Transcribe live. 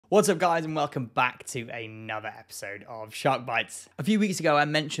What's up guys and welcome back to another episode of Shark Bytes. A few weeks ago I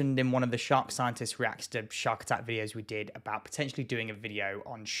mentioned in one of the Shark Scientist Reacts to Shark Attack videos we did about potentially doing a video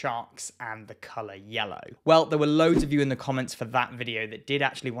on sharks and the colour yellow. Well, there were loads of you in the comments for that video that did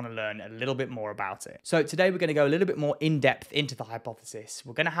actually want to learn a little bit more about it. So today we're going to go a little bit more in depth into the hypothesis.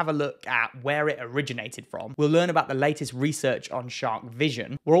 We're going to have a look at where it originated from. We'll learn about the latest research on shark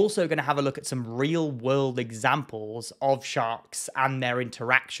vision. We're also going to have a look at some real world examples of sharks and their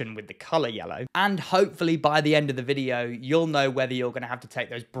interaction with the color yellow, and hopefully by the end of the video you'll know whether you're going to have to take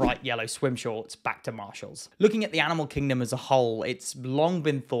those bright yellow swim shorts back to Marshall's. Looking at the animal kingdom as a whole, it's long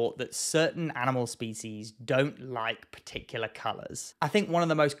been thought that certain animal species don't like particular colors. I think one of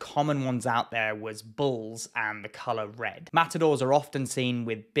the most common ones out there was bulls and the color red. Matadors are often seen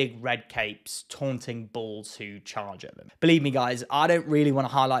with big red capes taunting bulls who charge at them. Believe me guys, I don't really want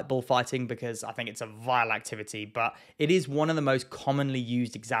to highlight bullfighting because I think it's a vile activity, but it is one of the most commonly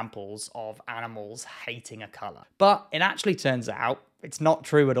used examples of animals hating a color. But it actually turns out it's not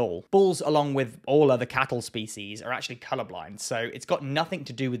true at all. Bulls, along with all other cattle species, are actually colorblind, so it's got nothing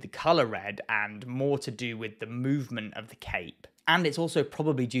to do with the color red and more to do with the movement of the cape. And it's also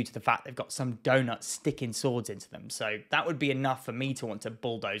probably due to the fact they've got some donuts sticking swords into them, so that would be enough for me to want to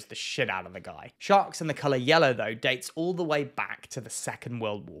bulldoze the shit out of the guy. Sharks and the colour yellow, though, dates all the way back to the Second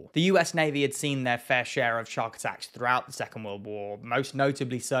World War. The US Navy had seen their fair share of shark attacks throughout the Second World War, most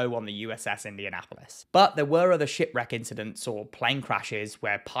notably so on the USS Indianapolis. But there were other shipwreck incidents or plane crashes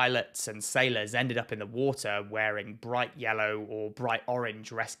where pilots and sailors ended up in the water wearing bright yellow or bright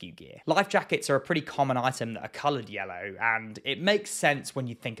orange rescue gear. Life jackets are a pretty common item that are coloured yellow, and it makes sense when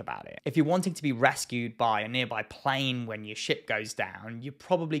you think about it. If you're wanting to be rescued by a nearby plane when your ship goes down, you're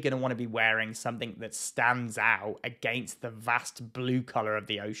probably going to want to be wearing something that stands out against the vast blue colour of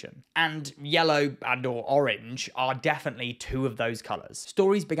the ocean. And yellow and or orange are definitely two of those colours.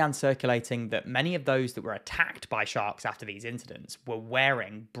 Stories began circulating that many of those that were attacked by sharks after these incidents were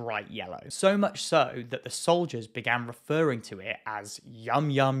wearing bright yellow. So much so that the soldiers began referring to it as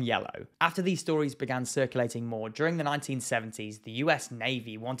yum yum yellow. After these stories began circulating more during the 1970s, the US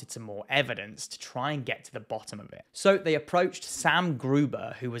Navy wanted some more evidence to try and get to the bottom of it. So they approached Sam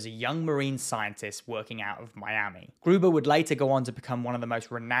Gruber, who was a young marine scientist working out of Miami. Gruber would later go on to become one of the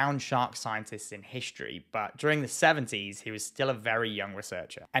most renowned shark scientists in history, but during the 70s, he was still a very young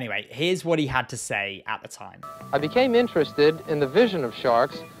researcher. Anyway, here's what he had to say at the time. I became interested in the vision of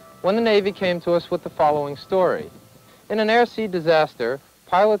sharks when the Navy came to us with the following story. In an air-sea disaster,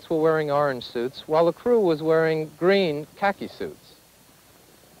 pilots were wearing orange suits while the crew was wearing green khaki suits.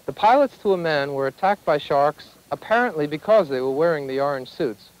 The pilots to a man were attacked by sharks apparently because they were wearing the orange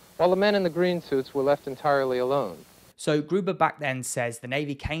suits, while the men in the green suits were left entirely alone. So Gruber back then says the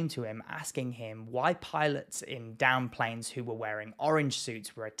Navy came to him asking him why pilots in down planes who were wearing orange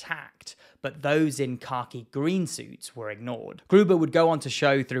suits were attacked, but those in khaki green suits were ignored. Gruber would go on to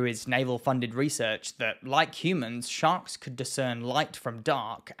show through his naval-funded research that, like humans, sharks could discern light from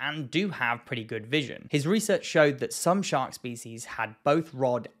dark and do have pretty good vision. His research showed that some shark species had both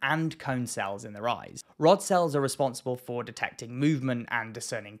rod and cone cells in their eyes. Rod cells are responsible for detecting movement and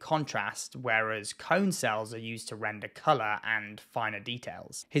discerning contrast, whereas cone cells are used to render colour and finer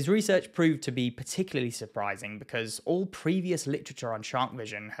details. His research proved to be particularly surprising because all previous literature on shark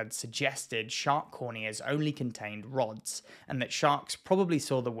vision had suggested shark corneas only contained rods, and that sharks probably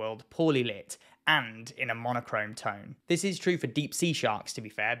saw the world poorly lit and in a monochrome tone. This is true for deep sea sharks, to be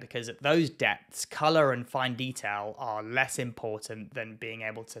fair, because at those depths, colour and fine detail are less important than being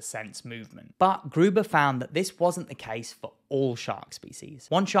able to sense movement. But Gruber found that this wasn't the case for all shark species.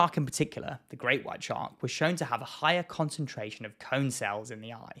 One shark in particular, the great white shark, was shown to have a higher concentration of cone cells in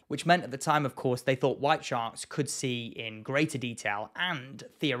the eye, which meant at the time, of course, they thought white sharks could see in greater detail and,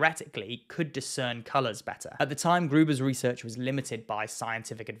 theoretically, could discern colours better. At the time, Gruber's research was limited by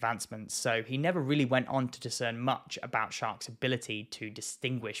scientific advancements, so he never really went on to discern much about sharks' ability to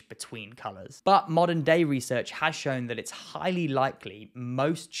distinguish between colours. But modern day research has shown that it's highly likely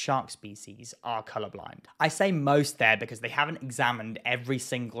most shark species are colourblind. I say most there because they haven't examined every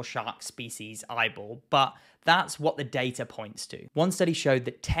single shark species eyeball, but that's what the data points to. One study showed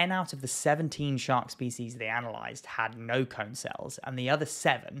that 10 out of the 17 shark species they analysed had no cone cells, and the other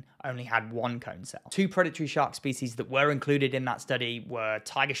 7 only had 1 cone cell. 2 predatory shark species that were included in that study were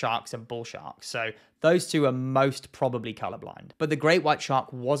tiger sharks and bull sharks, so those two are most probably colorblind. But the great white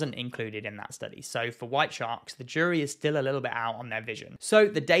shark wasn't included in that study, so for white sharks, the jury is still a little bit out on their vision. So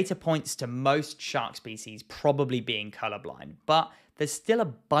the data points to most shark species probably being colorblind, but there's still a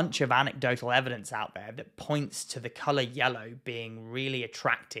bunch of anecdotal evidence out there that points to the color yellow being really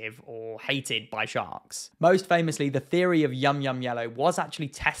attractive or hated by sharks. Most famously, the theory of yum yum yellow was actually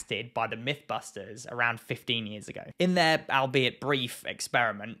tested by the Mythbusters around 15 years ago. In their, albeit brief,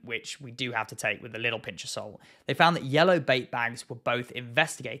 experiment, which we do have to take with a little pinch of salt, they found that yellow bait bags were both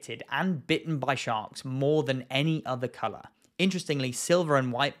investigated and bitten by sharks more than any other color. Interestingly, silver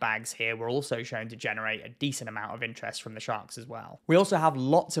and white bags here were also shown to generate a decent amount of interest from the sharks as well. We also have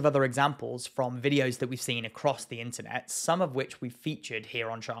lots of other examples from videos that we've seen across the internet, some of which we've featured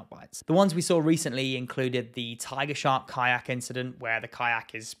here on Shark Bytes. The ones we saw recently included the tiger shark kayak incident, where the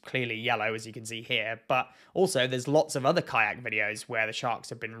kayak is clearly yellow, as you can see here, but also there's lots of other kayak videos where the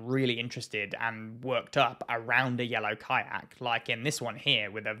sharks have been really interested and worked up around a yellow kayak, like in this one here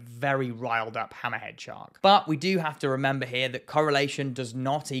with a very riled up hammerhead shark. But we do have to remember here that correlation does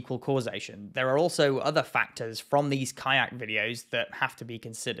not equal causation. There are also other factors from these kayak videos that have to be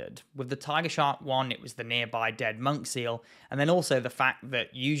considered. With the tiger shark one, it was the nearby dead monk seal, and then also the fact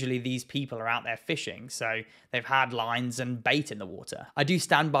that usually these people are out there fishing, so they've had lines and bait in the water. I do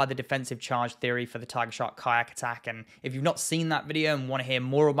stand by the defensive charge theory for the tiger shark kayak attack, and if you've not seen that video and want to hear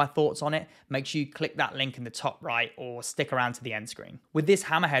more of my thoughts on it, make sure you click that link in the top right or stick around to the end screen. With this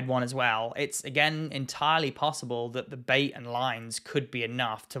hammerhead one as well, it's again entirely possible that the bait and lines could be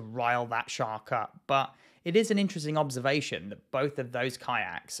enough to rile that shark up, but it is an interesting observation that both of those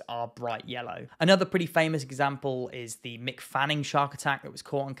kayaks are bright yellow. Another pretty famous example is the Mick Fanning shark attack that was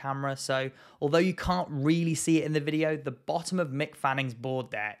caught on camera. So although you can't really see it in the video, the bottom of Mick Fanning's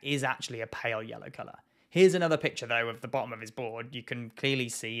board there is actually a pale yellow color. Here's another picture though of the bottom of his board. You can clearly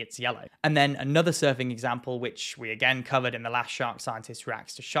see it's yellow. And then another surfing example, which we again covered in the last Shark Scientist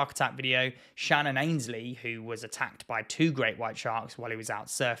Reacts to Shark Attack video, Shannon Ainsley, who was attacked by 2 great white sharks while he was out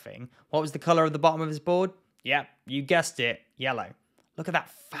surfing. What was the color of the bottom of his board? Yep, you guessed it, yellow. Look at that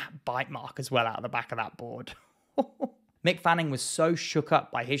fat bite mark as well out of the back of that board. Mick Fanning was so shook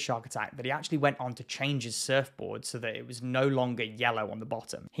up by his shark attack that he actually went on to change his surfboard so that it was no longer yellow on the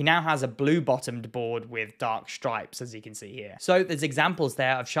bottom. He now has a blue-bottomed board with dark stripes, as you can see here. So there's examples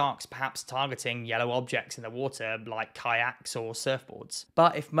there of sharks perhaps targeting yellow objects in the water, like kayaks or surfboards.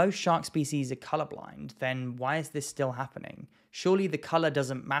 But if most shark species are colorblind, then why is this still happening? Surely the color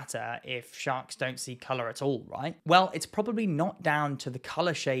doesn't matter if sharks don't see color at all, right? Well, it's probably not down to the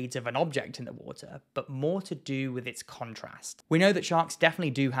color shades of an object in the water, but more to do with its contrast. We know that sharks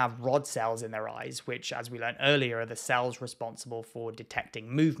definitely do have rod cells in their eyes, which, as we learned earlier, are the cells responsible for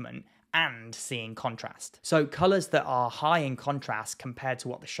detecting movement and seeing contrast. So colors that are high in contrast compared to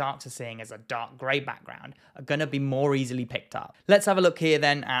what the sharks are seeing as a dark gray background are going to be more easily picked up. Let's have a look here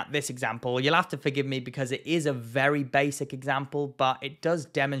then at this example. You'll have to forgive me because it is a very basic example, but it does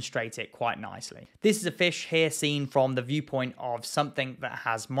demonstrate it quite nicely. This is a fish here seen from the viewpoint of something that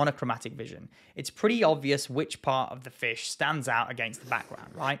has monochromatic vision. It's pretty obvious which part of the fish stands out against the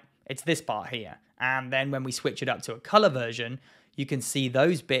background, right? It's this part here. And then when we switch it up to a color version, you can see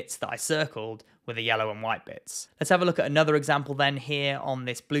those bits that I circled with the yellow and white bits. Let's have a look at another example then here on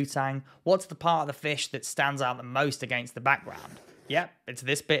this blue tang. What's the part of the fish that stands out the most against the background? Yep, it's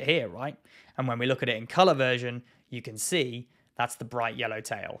this bit here, right? And when we look at it in color version, you can see that's the bright yellow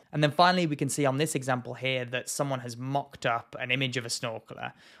tail. And then finally, we can see on this example here that someone has mocked up an image of a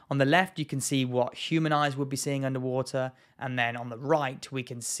snorkeler. On the left, you can see what human eyes would be seeing underwater. And then on the right, we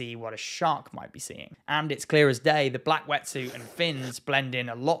can see what a shark might be seeing. And it's clear as day, the black wetsuit and fins blend in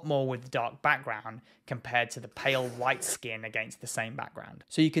a lot more with the dark background compared to the pale white skin against the same background.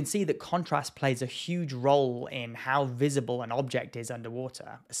 So you can see that contrast plays a huge role in how visible an object is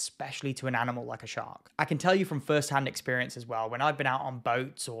underwater, especially to an animal like a shark. I can tell you from first-hand experience as well, when I've been out on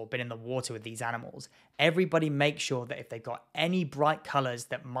boats or been in the water with these animals, everybody makes sure that if they've got any bright colors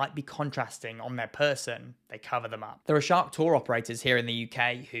that might be contrasting on their person, they cover them up. There are shark tour operators here in the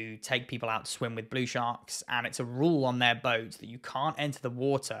UK who take people out to swim with blue sharks, and it's a rule on their boats that you can't enter the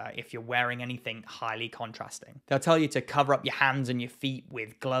water if you're wearing anything highly contrasting. They'll tell you to cover up your hands and your feet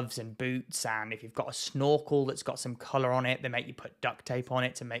with gloves and boots, and if you've got a snorkel that's got some color on it, they make you put duct tape on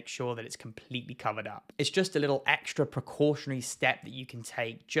it to make sure that it's completely covered up. It's just a little extra precautionary step that you can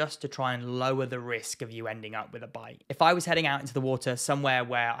take just to try and lower the risk of you ending up with a bite. If I was heading out into the water somewhere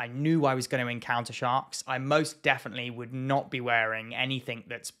where I knew I was going to encounter sharks, I most definitely would not be wearing anything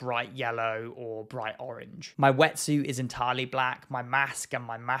that's bright yellow or bright orange. My wetsuit is entirely black, my mask and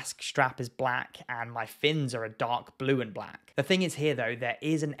my mask strap is black, and my fins are a dark blue and black. The thing is here though, there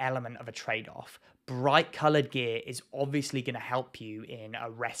is an element of a trade-off. bright colored gear is obviously going to help you in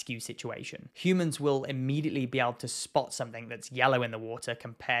a rescue situation. Humans will immediately be able to spot something that's yellow in the water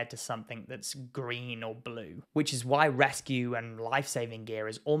compared to something that's green or blue, which is why rescue and life-saving gear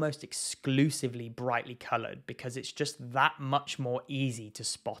is almost exclusively brightly colored, because it's just that much more easy to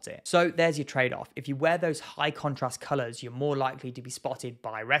spot it. So there's your trade-off. If you wear those high contrast colors, you're more likely to be spotted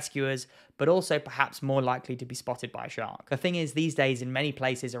by rescuers, but also perhaps more likely to be spotted by a shark. The thing is, these days in many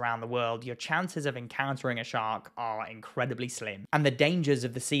places around the world, your chances of encountering a shark are incredibly slim, and the dangers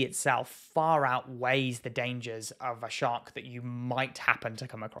of the sea itself far outweighs the dangers of a shark that you might happen to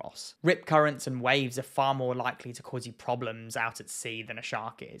come across. Rip currents and waves are far more likely to cause you problems out at sea than a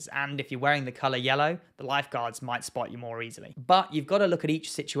shark is, and if you're wearing the color yellow, the lifeguards might spot you more easily. But you've got to look at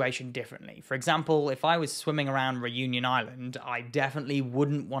each situation differently. For example, if I was swimming around Reunion Island, I definitely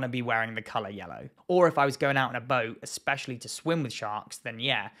wouldn't want to be wearing the color yellow. Or if I was going out in a boat, especially to swim with sharks, then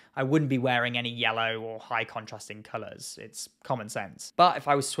yeah, I wouldn't be wearing any yellow or high contrasting colors. It's common sense. But if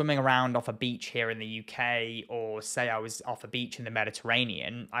I was swimming around off a beach here in the UK, or say I was off a beach in the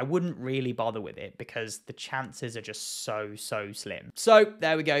Mediterranean, I wouldn't really bother with it because the chances are just so slim. So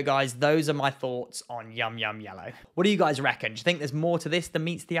there we go, guys. Those are my thoughts on Yum Yum Yellow. What do you guys reckon? Do you think there's more to this than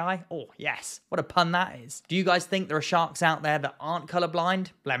meets the eye? Oh yes, what a pun that is. Do you guys think there are sharks out there that aren't colorblind?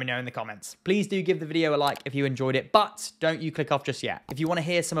 Let me know in the comments. Please do give the video a like if you enjoyed it, but don't you click off just yet. If you want to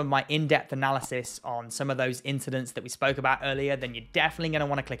hear some of my in-depth analysis on some of those incidents that we spoke about earlier, then you're definitely going to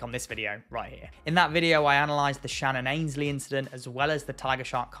want to click on this video right here. In that video, I analyzed the Shannon Ainsley incident, as well as the tiger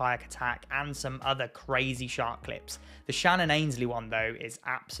shark kayak attack and some other crazy shark clips. The Shannon Ainsley one, though, is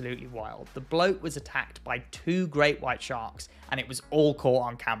absolutely wild. The bloke was attacked by 2 great white sharks, and it was all caught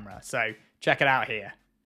on camera, so check it out here.